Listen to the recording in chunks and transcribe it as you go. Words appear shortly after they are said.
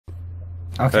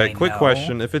Okay, quick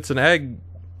question. If it's an egg,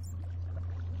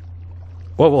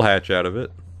 what will hatch out of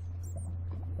it?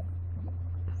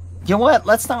 You know what?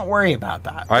 Let's not worry about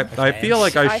that. I feel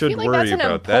like I should worry that's an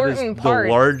about that. That is part.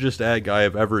 the largest egg I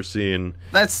have ever seen.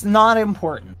 That's not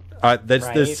important.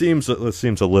 This seems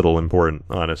a little important,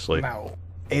 honestly. No,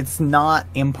 it's not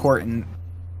important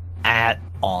at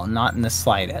all. Not in the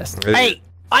slightest. Hey,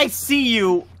 I see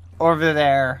you over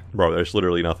there. Bro, there's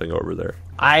literally nothing over there.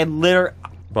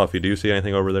 Buffy, do you see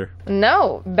anything over there?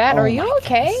 No, Bad, are you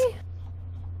okay? Goodness.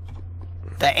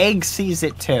 The egg sees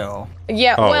it too.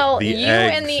 Yeah, Oh, well, the you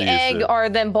egg and the sees egg it. are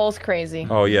then both crazy.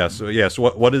 Oh yes, yes.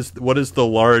 What is the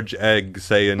large egg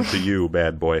saying to you,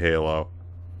 Bad Boy Halo?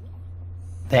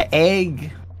 The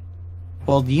egg.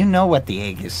 Well, you know what the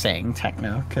egg is saying,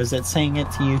 Techno, because it's saying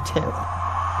it to you too.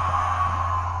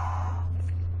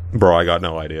 Bro, I got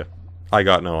no idea. I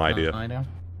got no idea. I know.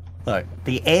 Look,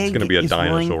 the egg. It's gonna be a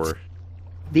dinosaur.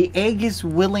 The egg is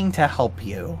willing to help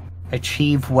you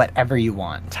achieve whatever you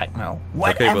want, Techno.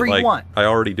 Whatever you want. I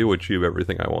already do achieve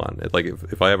everything I want.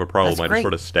 If I have a problem, I just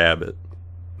sort of stab it.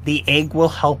 The egg will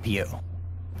help you.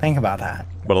 Think about that.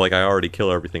 But like, I already kill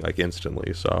everything like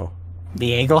instantly, so.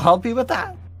 The egg will help you with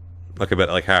that. Okay, but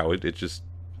like how? It just.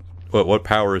 What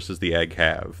powers does the egg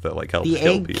have that like helps the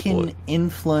kill egg people? Can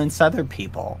influence other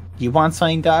people. You want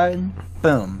something done?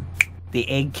 Boom. The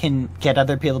egg can get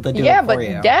other people to do it for you.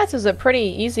 Yeah, but death is a pretty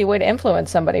easy way to influence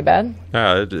somebody, Bad.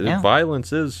 Yeah,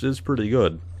 violence is pretty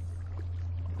good.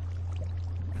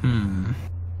 You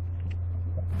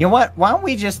know what? Why don't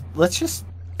we let's just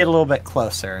get a little bit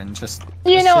closer and just...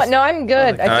 You know what? No, I'm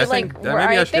good. I I think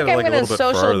I'm going to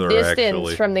social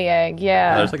distance from the egg,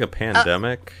 yeah. There's like a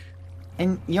pandemic.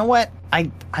 And you know what?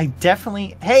 I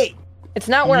definitely... Hey! It's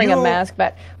not wearing a mask,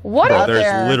 but what Bro, out there?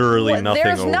 There's literally nothing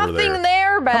there's over nothing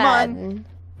there. Bad. Come on.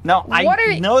 No,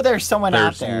 I know there's someone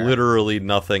out there. There's literally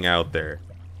nothing out there.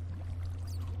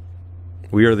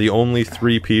 We are the only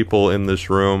 3 people in this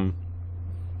room.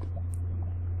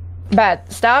 Bad.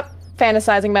 Stop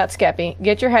fantasizing about Skeppy.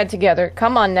 Get your head together.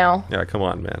 Come on now. Yeah, come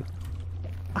on, man.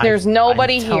 There's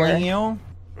nobody I'm here. Telling you,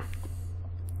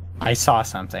 I saw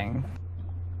something.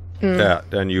 Yeah,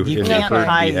 and you can't heard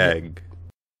hide. the egg.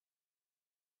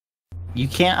 You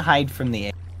can't hide from the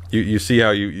egg. You see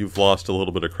how you've lost a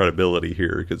little bit of credibility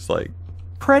here, because like...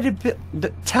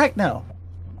 Techno!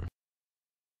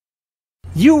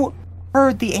 You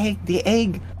heard the egg. The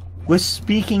egg was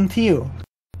speaking to you.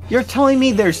 You're telling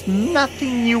me there's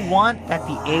nothing you want that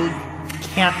the egg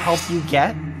can't help you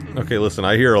get? Okay, listen,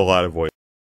 I hear a lot of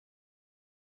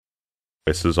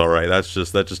voices, alright? That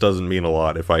just doesn't mean a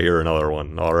lot if I hear another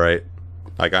one, alright?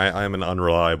 Like, I'm an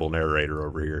unreliable narrator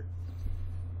over here.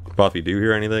 Buffy, do you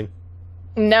hear anything?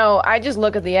 No, I just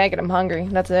look at the egg and I'm hungry.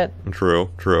 That's it. True.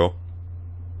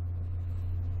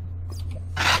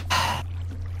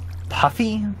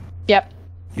 Puffy? Yep.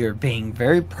 You're being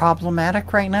very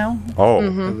problematic right now. Oh.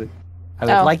 I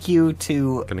would like you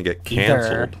to... Gonna get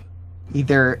cancelled.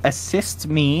 Either assist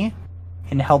me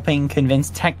in helping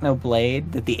convince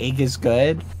TECHNOBLADE that the egg is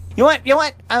good. You know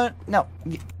what? No.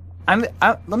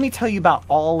 Let me tell you about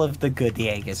all of the good the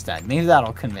egg has done. Maybe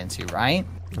that'll convince you, right?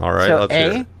 Alright, so let's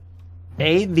hear it.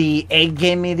 the egg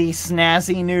gave me these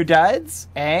snazzy new duds.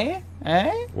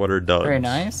 What are duds? Very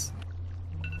nice.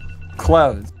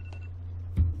 Clothes.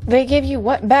 They gave you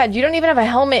what? Bad. You don't even have a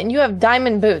helmet and you have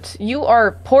diamond boots. You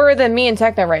are poorer than me and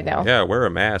Techno right now. Yeah, wear a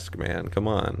mask, man. Come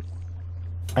on.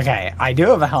 Okay, I do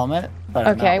have a helmet, but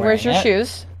I'm okay, not where's your wearing it.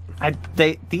 shoes?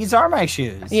 These are my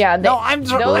shoes. Yeah, no, I'm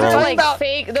those are talking like about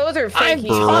fake. Those are fake.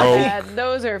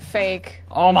 Those are fake.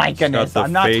 Oh my goodness!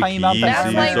 I'm not talking about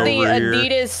that. That's like the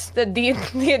Adidas, the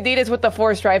Adidas with the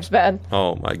 4 stripes, Bad.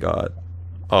 Oh my god.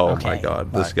 Oh my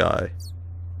god, this guy.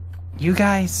 You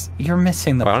guys, you're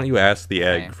missing the. Why don't you ask the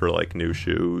egg for like new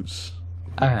shoes?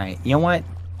 All right, you know what?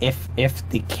 If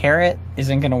the carrot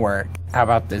isn't gonna work, how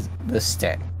about the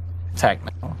stick?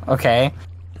 Techno, okay?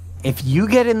 If you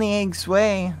get in the egg's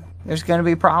way, there's gonna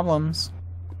be problems.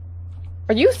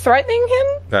 Are you threatening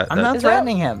him? I'm not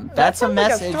threatening him. That's a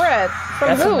message. Like a threat. From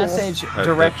that's who? A message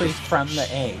directly from the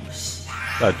egg.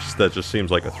 That just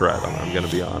seems like a threat. I'm gonna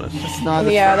be honest. It's not.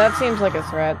 Yeah, that seems like a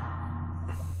threat.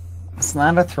 It's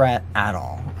not a threat at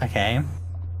all. Okay.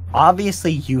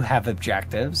 Obviously, you have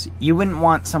objectives. You wouldn't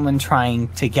want someone trying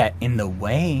to get in the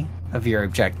way of your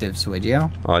objectives, would you?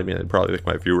 Well, I mean, it'd probably make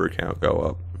my viewer count go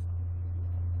up.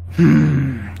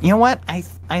 You know what? I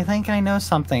think I know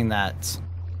something I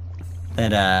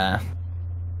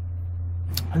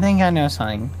think I know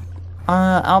something.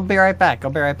 I'll be right back.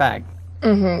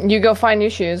 You go find new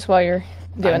shoes while you're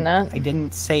doing that. I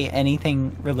didn't say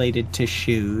anything related to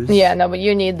shoes. Yeah, no, but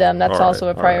you need them. That's also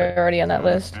a priority on that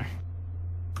list.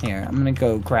 Here, I'm gonna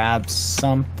go grab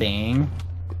something.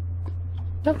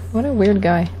 Oh, what a weird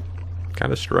guy.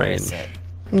 Kind of Where is strange.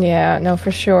 it? Yeah, no,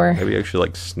 for sure. Maybe I should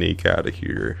like sneak out of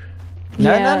here.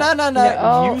 No, Yeah. no.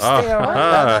 Oh. You stay over.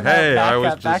 No, Hey, back I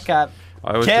was up, just- back up.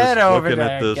 I was Get just over looking there,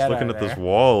 at this, get looking over at this there.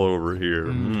 wall over here.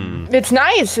 Mm. It's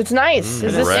nice. It's nice.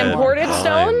 Is this red imported lines.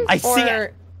 stone? I see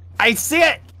it. I see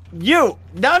it. You.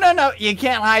 No. You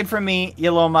can't hide from me,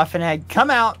 you little muffin head. Come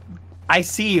out. I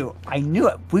see you. I knew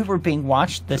it. We were being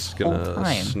watched this Just whole gonna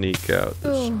time. sneak out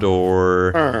this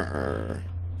door.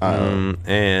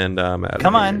 And I'm out of here.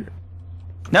 Come on.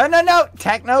 No.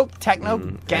 Techno.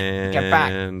 Get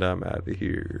back. And I'm out of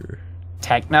here.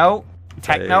 Techno.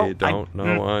 They don't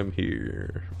know I'm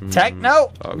here.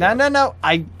 Techno. Oh, No.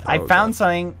 I Oh, found God.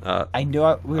 something. I knew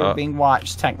it. We were being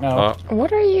watched. Techno.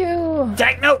 What are you?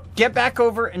 Techno, get back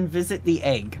over and visit the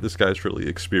egg. This guy's really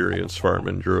experienced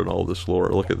farming during all this lore.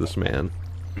 Look at this man.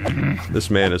 This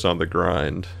man is on the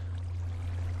grind.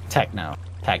 Techno.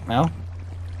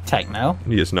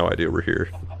 He has no idea we're here.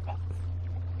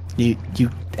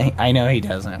 I know he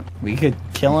doesn't. We could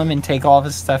kill him and take all of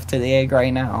his stuff to the egg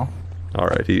right now.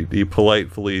 Alright, he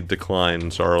politely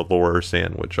declines our lore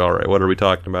sandwich. Alright, what are we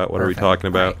talking about? What are we talking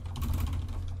about?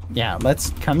 Yeah, let's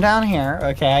come down here.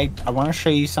 Okay, I want to show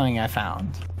you something I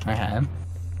found. Okay.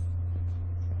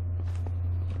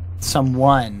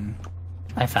 Someone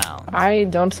I found. I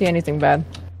don't see anything bad.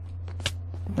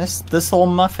 This little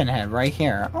muffin head right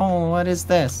here. Oh, what is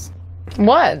this?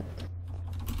 What?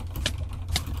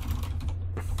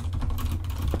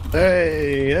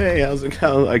 Hey, how's it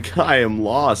going? Like, I am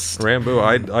lost. Ramboo,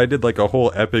 I did like a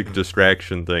whole epic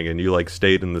distraction thing and you like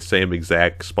stayed in the same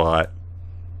exact spot.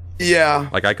 Yeah.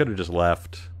 Like I could have just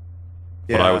left.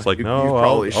 Yeah, But I was like, you no,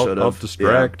 probably I'll should've.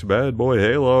 distract Bad Boy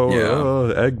Halo,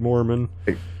 Yeah. Egg Mormon.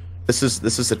 This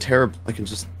is a terrible. I can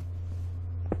just.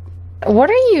 What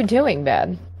are you doing,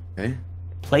 Bad? Okay.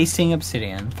 Placing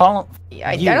obsidian. Follow.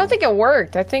 I don't think it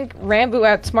worked. I think Ramboo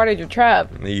outsmarted your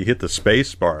trap. You hit the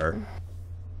space bar.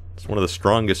 It's one of the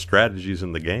strongest strategies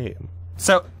in the game.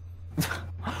 So,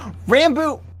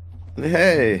 Ramboo,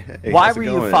 Hey. why how's it were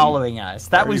you going? following us?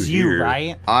 That Why are was you you, here?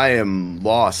 right? I am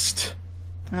lost.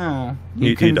 Oh, you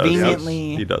He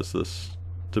conveniently. does this,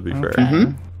 to be fair. Okay.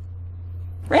 Mhm.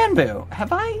 Ranboo,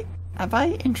 have I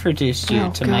introduced you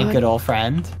Oh, to my God. good old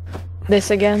friend? This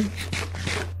again?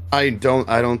 I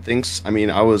don't think so. I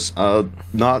mean, I was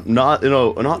not in a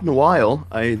while.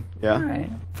 All Yeah. right,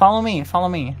 follow me.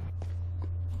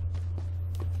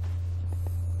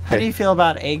 How do you feel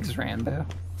about eggs, Ranboo?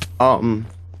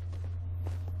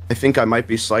 I think I might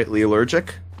be slightly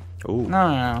allergic. Ooh.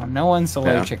 No one's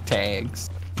allergic to eggs.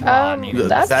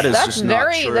 That's that is just not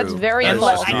very true. that's very That's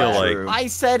false. just feel like- I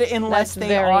said unless That's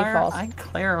they very are. false. I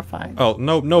clarified. Oh,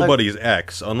 nobody's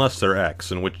X unless they're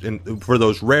X, for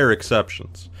those rare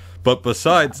exceptions. But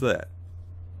besides that,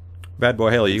 Bad Boy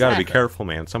Halo, you gotta be Exactly. careful,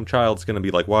 man. Some child's gonna be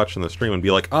like watching the stream and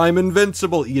be like, "I'm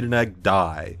invincible, eat an egg,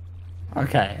 die."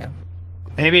 Okay.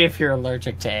 Maybe if you're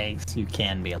allergic to eggs, you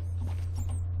can be.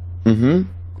 Mm-hmm.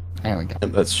 There we go.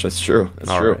 That's true.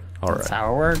 That's true. All That's right.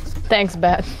 how it works. Thanks,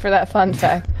 Bat, for that fun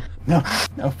fact. No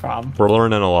problem. We're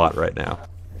learning a lot right now.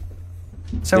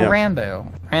 So Yeah.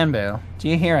 Ranboo, do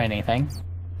you hear anything?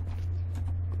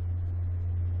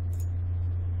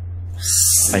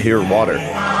 I hear water.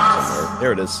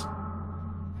 There it is.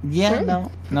 Yeah,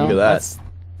 no. Look at that. Let's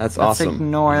That's awesome.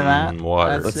 ignore that.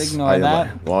 water. Let's ignore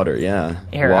that. Water, yeah.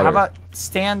 Here, water. how about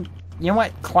stand? You know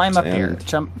what? Climb up here.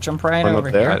 Stand. Jump right Climb over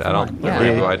up there? here. I don't. Come on. Yeah.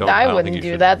 Ramboo, I don't. I don't wouldn't think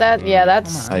you do should. that. Yeah,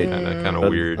 that's Come on. Kind of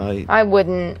weird. I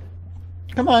wouldn't.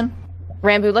 Come on.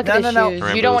 Ramboo, look at his No. shoes.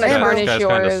 Ramboo, You don't want to this guy- tarnish This guy's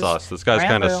kind of yours. sus. This guy's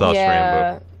kind of Ramboo. sus,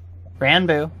 Yeah.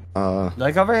 Ranboo,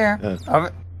 look over here. Yeah.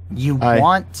 Over. You Hi.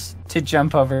 want to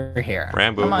jump over here?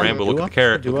 Ramboo, Come on. Ramboo, look Do at I- the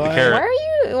carrot. do Look at the I- carrot. Why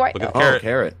are you? Why, Look at the Oh, carrot.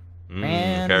 carrot.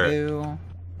 Carrot.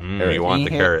 Ranboo, You want Do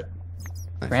the you carrot.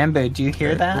 Ranboo, do you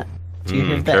hear that? Do you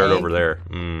hear the Carrot egg? over there.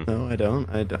 No, I don't.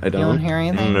 I You don't don't. hear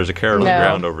anything? There's a carrot on the No.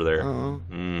 ground over there. Oh,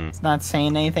 It's not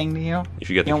saying anything to you. You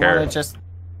should get You the don't want carrot. to just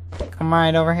come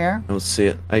right over here. I don't see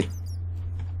it.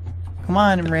 Come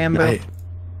on, Ranboo. You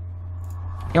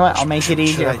know what? I'll make it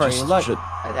easier for you. Look,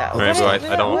 Ramboo,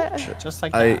 I don't- What? just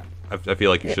like I- that. I feel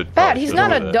like you should. Bat, probably he's should not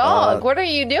do a that. dog. What are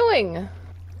you doing?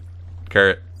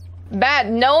 Carrot. Bat,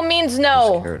 no means There's a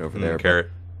no. carrot over there. Carrot.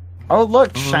 Oh,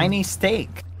 look, shiny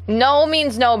steak. No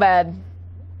means no, Bad.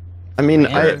 I mean,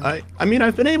 Yeah. I mean,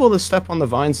 I've been able to step on the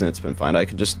vines and it's been fine. I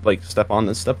could just like step on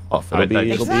and step off. It'll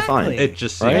be Exactly. fine. It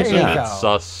just Right? seems There a you bit go.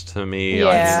 sus to me. Yeah,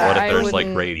 Like, what if I there's like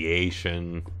wouldn't-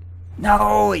 radiation?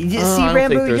 No, you see, I don't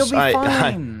think Ranboo, you'll there's- be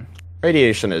fine.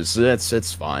 Radiation is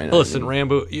it's fine. Listen,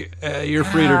 Ramboo, you're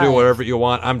free to do whatever you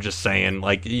want. I'm just saying,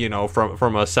 like, you know,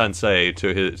 from a sensei to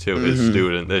his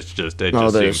student, it just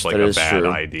seems like a bad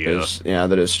idea. Yeah,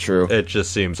 that is true. It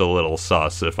just seems a little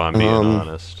sus, if I'm being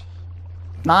honest.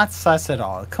 Not sus at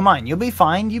all. Come on, you'll be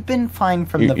fine. You've been fine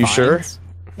from the vines. You sure?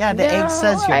 Yeah, the egg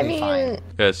says you'll be fine.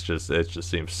 It just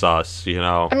seems sus, you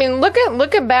know. I mean, look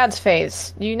at Bad's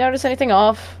face. Do you notice anything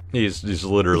off? He's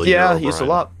literally he's a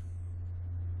lot.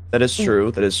 That is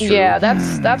true. That is true. Yeah,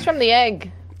 that's from the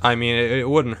egg. I mean, it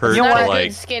wouldn't hurt You know to what?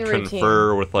 like Skin confer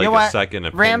routine. with like You know a what? second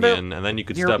opinion, Ramboo, and then you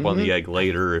could you're- step on the egg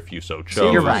later if you so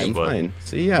chose. you're right. But Fine.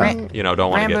 See, yeah. you know,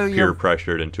 don't want to Ramboo, get peer you're-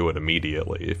 pressured into it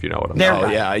immediately, if you know what I'm They're saying. Oh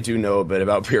right. yeah, I do know a bit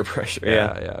about peer pressure.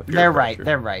 Yeah. Peer They're right. pressure.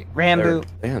 They're right. Ramboo,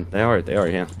 They are.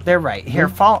 Yeah. they're right. Here,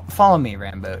 follow me,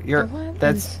 Ramboo.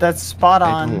 That's spot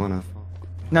I don't on. wanna.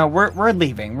 No, we're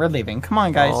leaving. We're leaving. Come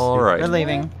on, guys. All right. We're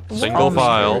leaving. Single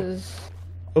file.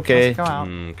 Okay. Let's go out.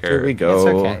 Here we Okay. go. It's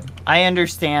okay. I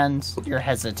understand your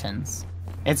hesitance.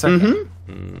 It's okay.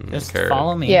 Just carrot.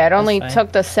 follow me. Yeah, it It's only fine.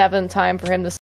 took the 7th time for him to